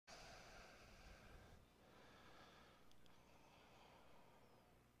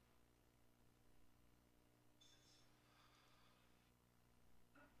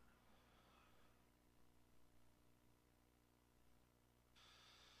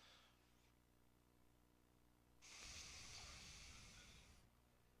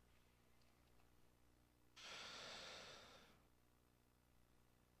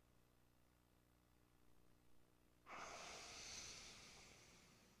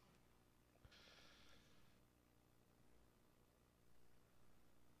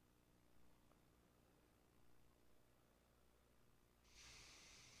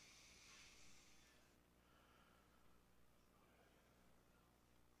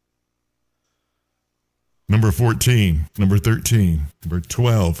number 14, number 13, number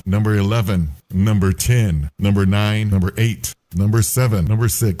 12, number 11, number 10, number 9, number 8, number 7, number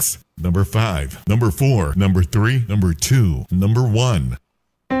 6, number 5, number 4, number 3, number 2, number 1.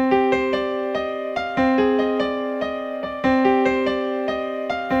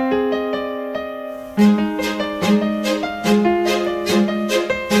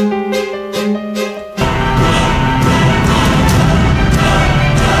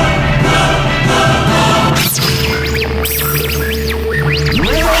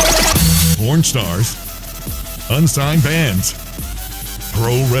 Porn stars, unsigned bands,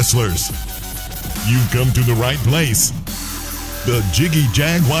 pro wrestlers. You've come to the right place. The Jiggy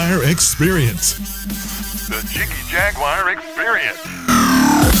Jaguar Experience. The Jiggy Jaguar Experience.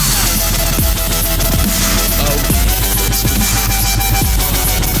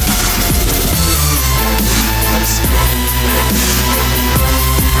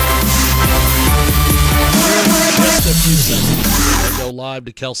 Just a few seconds. We'll go live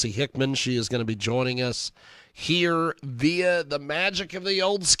to Kelsey Hickman. She is going to be joining us here via the magic of the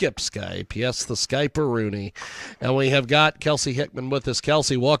old skip Skype. Yes, the Skype-a-rooney. And we have got Kelsey Hickman with us.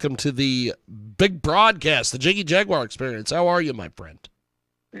 Kelsey, welcome to the big broadcast, the Jiggy Jaguar Experience. How are you, my friend?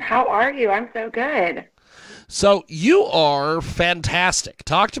 How are you? I'm so good. So you are fantastic.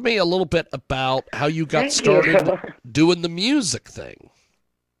 Talk to me a little bit about how you got started doing the music thing.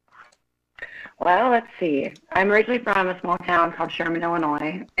 Well, let's see. I'm originally from a small town called Sherman,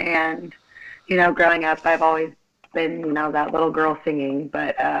 Illinois, and, growing up, I've always been, that little girl singing,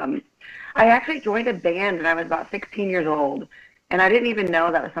 but I actually joined a band when I was about 16 years old, and I didn't even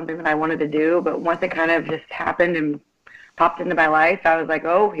know that was something that I wanted to do, but once it kind of just happened and popped into my life, I was like,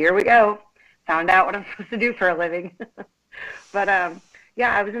 oh, here we go. Found out what I'm supposed to do for a living. But,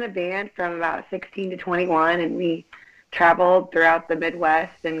 yeah, I was in a band from about 16 to 21, and we traveled throughout the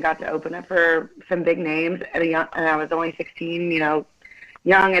Midwest and got to open up for some big names and I was only 16,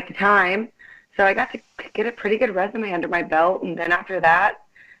 young at the time. So I got to get a pretty good resume under my belt. And then after that,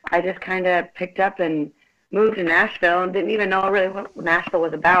 I just kind of picked up and moved to Nashville and didn't even know really what Nashville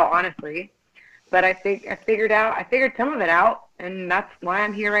was about, honestly. But I figured some of it out, and that's why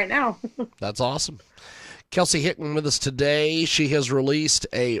I'm here right now. That's awesome. Kelsey Hickman with us today. She has released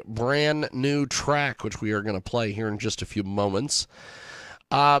a brand new track, which we are going to play here in just a few moments.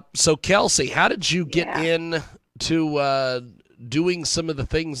 So, Kelsey, how did you get into doing some of the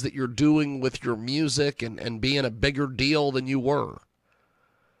things that you're doing with your music and being a bigger deal than you were?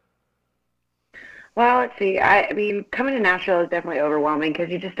 Well, let's see. I mean, coming to Nashville is definitely overwhelming because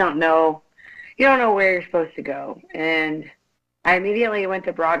you just don't know. You don't know where you're supposed to go. And I immediately went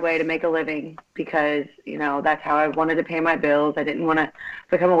to Broadway to make a living because, that's how I wanted to pay my bills. I didn't want to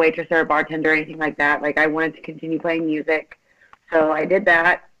become a waitress or a bartender or anything like that. Like, I wanted to continue playing music. So I did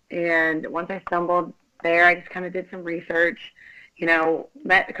that. And once I stumbled there, I just kind of did some research,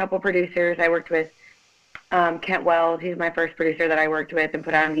 met a couple producers. I worked with Kent Wells. He's my first producer that I worked with and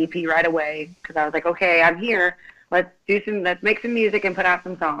put out an EP right away because I was like, okay, I'm here. Let's make some music and put out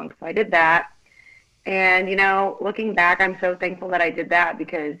some songs. So I did that. And, looking back, I'm so thankful that I did that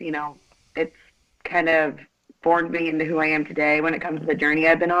because, it's kind of formed me into who I am today when it comes to the journey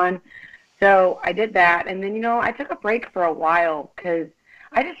I've been on. So I did that. And then, I took a break for a while because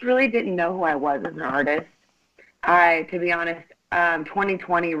I just really didn't know who I was as an artist. To be honest,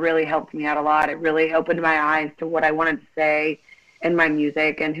 2020 really helped me out a lot. It really opened my eyes to what I wanted to say in my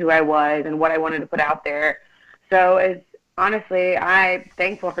music and who I was and what I wanted to put out there. So honestly, I'm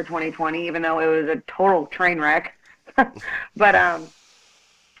thankful for 2020, even though it was a total train wreck. But I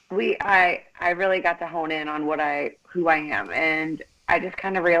really got to hone in on who I am, and I just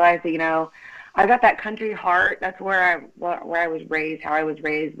kind of realized that I got that country heart. That's where I was raised, how I was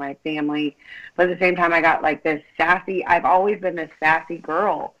raised, my family. But at the same time, I got like this sassy. I've always been this sassy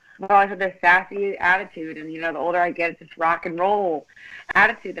girl. I've always had this sassy attitude, and the older I get, it's this rock and roll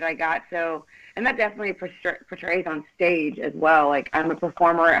attitude that I got. So. And that definitely portrays on stage as well. Like, I'm a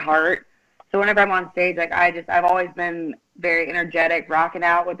performer at heart. So whenever I'm on stage, I've always been very energetic, rocking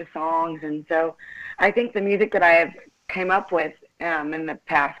out with the songs. And so I think the music that I have came up with in the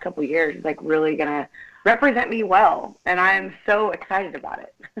past couple of years is, really going to represent me well. And I am so excited about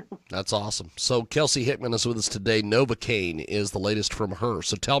it. That's awesome. So Kelsey Hickman is with us today. Novocaine is the latest from her.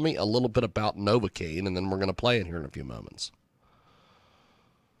 So tell me a little bit about Novocaine, and then we're going to play it here in a few moments.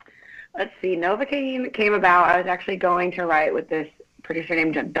 Let's see. Novocaine came about. I was actually going to write with this producer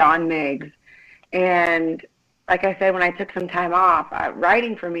named Don Miggs. And like I said, when I took some time off,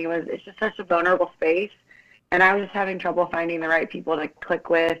 writing for me it's just such a vulnerable space. And I was just having trouble finding the right people to click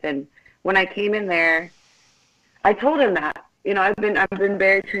with. And when I came in there, I told him that. I've been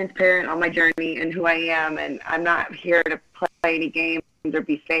very transparent on my journey and who I am, and I'm not here to play any games or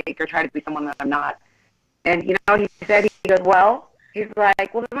be fake or try to be someone that I'm not. And he said, he goes, well, he's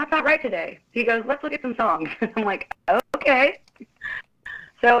like, well, that's not right today. He goes, let's look at some songs. I'm like, okay.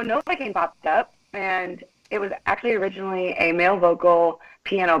 So Novocaine popped up, and it was actually originally a male vocal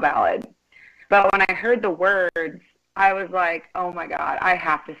piano ballad. But when I heard the words, I was like, oh my God, I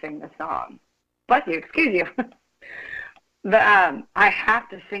have to sing this song. Bless you, excuse you. I have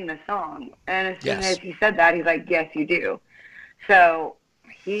to sing the song. And as soon as he said that, he's like, yes, you do. So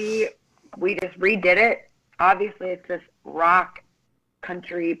we just redid it. Obviously, it's this rock,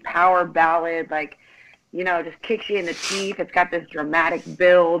 country, power ballad, like, just kicks you in the teeth. It's got this dramatic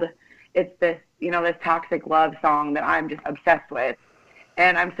build. It's this, this toxic love song that I'm just obsessed with.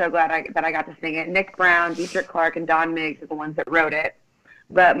 And I'm so glad that I got to sing it. Nick Brown, Dietrich Clark, and Don Miggs are the ones that wrote it.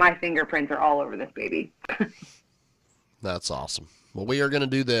 But my fingerprints are all over this baby. That's awesome. Well, we are going to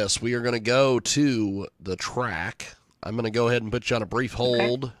do this. We are going to go to the track. I'm going to go ahead and put you on a brief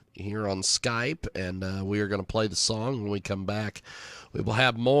hold here on Skype, and we are going to play the song. When we come back, we will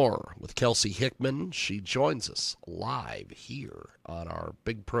have more with Kelsey Hickman. She joins us live here on our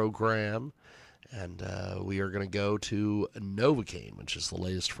big program, and we are going to go to Novocaine, which is the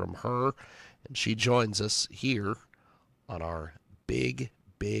latest from her, and she joins us here on our big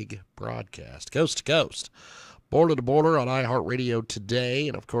broadcast, coast to coast, border to border on iHeartRadio today.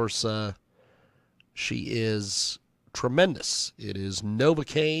 And of course, she is tremendous. It is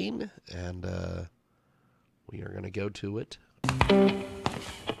Novocaine, and we are going to go to it.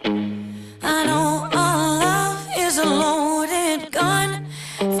 I know our love is a loaded gun.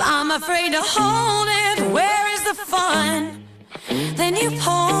 If I'm afraid to hold it, where is the fun? Then you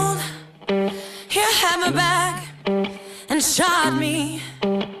pulled your hammer back and shot me.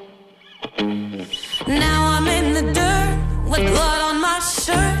 Now I'm in the dirt with blood on my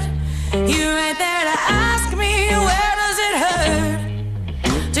shirt. You right there to ask me, where does it hurt?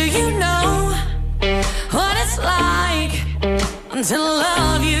 Do you know what it's like to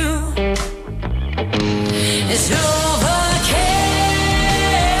love you? It's Novocaine.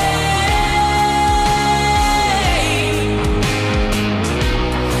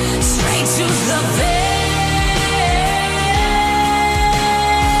 Straight to the vein.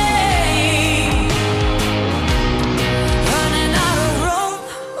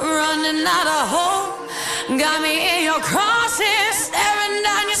 Got me in your crosses, staring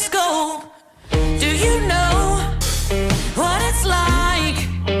down your scope. Do you know what it's like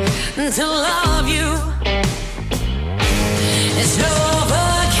to love you? It's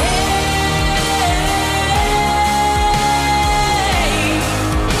Novocaine.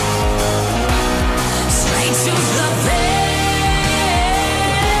 Straight to the vein.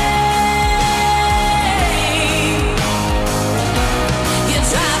 You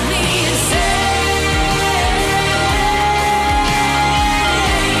drive me insane.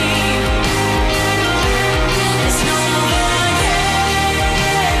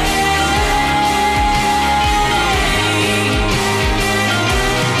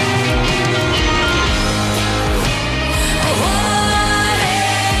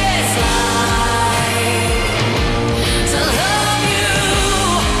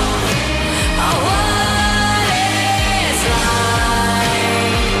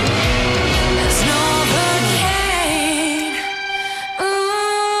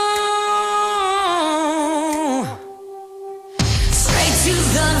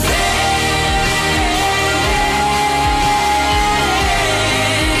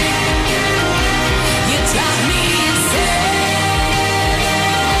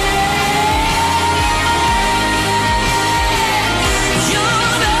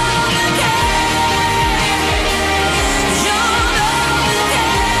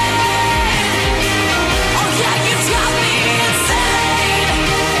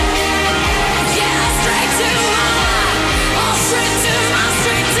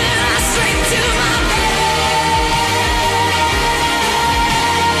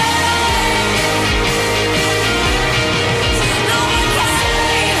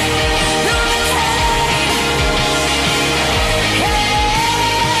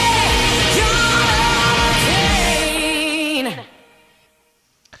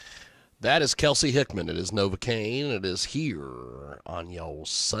 That is Kelsey Hickman. It is Novocaine. It is here on your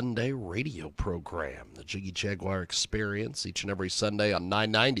Sunday radio program, the Jiggy Jaguar Experience, each and every Sunday on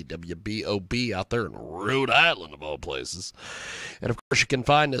 990 WBOB out there in Rhode Island, of all places. And, of course, you can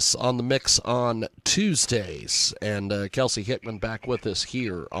find us on the mix on Tuesdays. And Kelsey Hickman back with us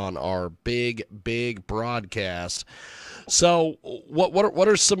here on our big broadcast. So, what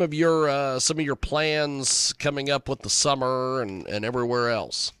are some of your plans coming up with the summer and everywhere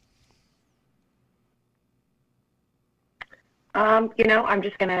else? I'm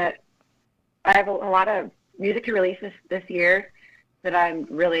just gonna. I have a lot of music to release this year that I'm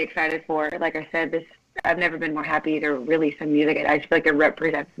really excited for. Like I said, I've never been more happy to release some music. I just feel like it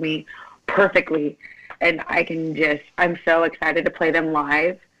represents me perfectly, and I'm so excited to play them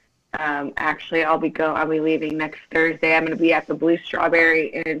live. Actually, I'll be leaving next Thursday. I'm going to be at the Blue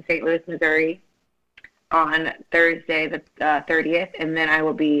Strawberry in St. Louis, Missouri on Thursday the 30th, and then I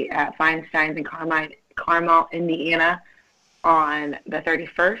will be at Feinstein's in Carmel, Indiana on the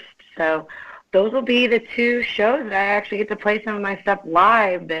 31st. So those will be the two shows that I actually get to play some of my stuff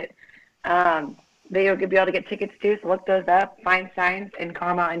live that you'll be able to get tickets to. So look those up, Feinstein's in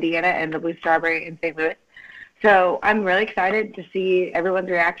Carmel, Indiana, and the Blue Strawberry in St. Louis. So I'm really excited to see everyone's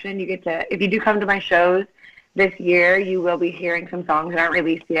reaction. If you do come to my shows this year, you will be hearing some songs that aren't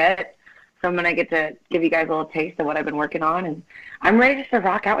released yet. So I'm going to get to give you guys a little taste of what I've been working on. And I'm ready just to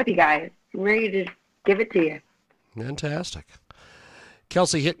rock out with you guys. I'm ready to just give it to you. Fantastic.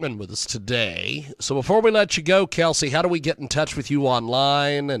 Kelsey Hickman with us today. So before we let you go, Kelsey, how do we get in touch with you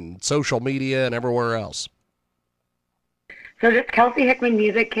online and social media and everywhere else? So just Kelsey Hickman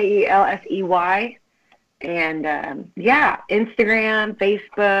Music, Kelsey. And, Instagram,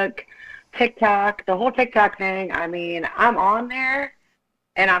 Facebook, TikTok, the whole TikTok thing. I mean, I'm on there,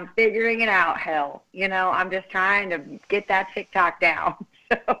 and I'm figuring it out, hell. I'm just trying to get that TikTok down.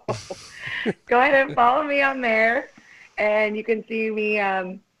 So go ahead and follow me on there, and you can see me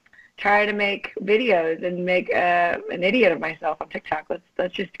try to make videos and make an idiot of myself on TikTok.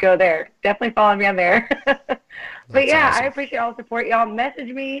 Let's just go there. Definitely follow me on there. But, yeah, awesome. I appreciate all the support. Y'all message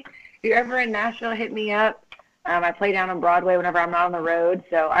me. If you're ever in Nashville, hit me up. I play down on Broadway whenever I'm not on the road,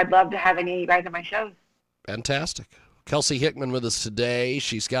 so I'd love to have any of you guys at my shows. Fantastic. Kelsey Hickman with us today.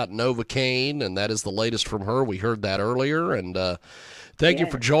 She's got Novocaine, and that is the latest from her. We heard that earlier, and thank you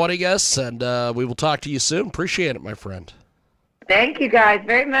for joining us, and we will talk to you soon. Appreciate it, my friend. Thank you guys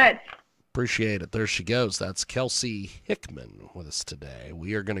very much. Appreciate it. There she goes. That's Kelsey Hickman with us today.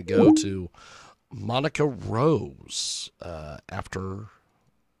 We are going to go to Monica Rose after